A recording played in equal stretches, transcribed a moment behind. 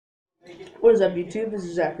What is up, YouTube? This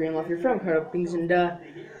is Zachary. I'm off here from Card Openings, and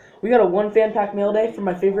we got a one fan pack mail day for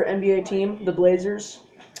my favorite NBA team, the Blazers.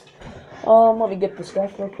 Let me get the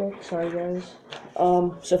stuff real quick. Sorry, guys.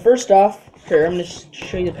 So first off, here I'm gonna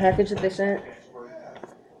show you the package that they sent.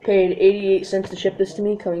 Paid 88 cents to ship this to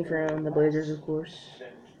me, coming from the Blazers, of course.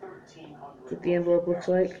 That's what the envelope looks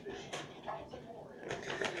like.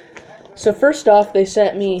 So first off, they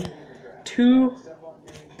sent me 2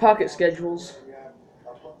 pocket schedules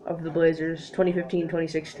of the Blazers, 2015,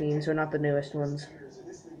 2016, so not the newest ones.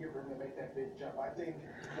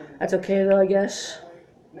 That's okay though, I guess.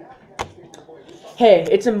 Hey,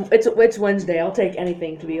 it's Wednesday. I'll take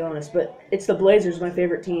anything, to be honest. But it's the Blazers, my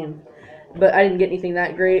favorite team. But I didn't get anything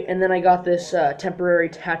that great. And then I got this temporary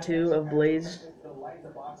tattoo of Blaze.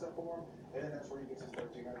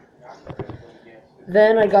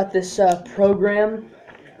 Then I got this program,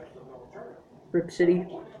 Rip City.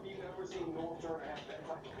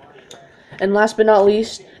 And last but not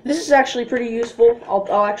least, this is actually pretty useful.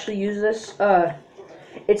 I'll actually use this.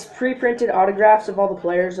 It's pre-printed autographs of all the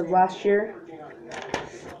players of last year.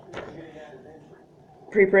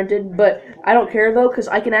 Pre-printed, but I don't care though, because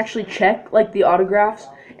I can actually check like the autographs,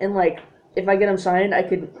 and like if I get them signed, I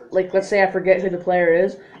could, like, let's say I forget who the player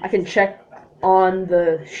is, I can check on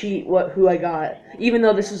the sheet who I got. Even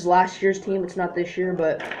though this is last year's team, it's not this year,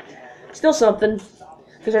 but still something.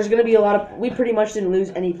 Because there's going to be a lot of... We pretty much didn't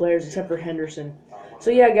lose any players except for Henderson.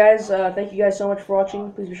 So yeah, guys, thank you guys so much for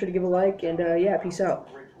watching. Please be sure to give a like, and yeah, peace out.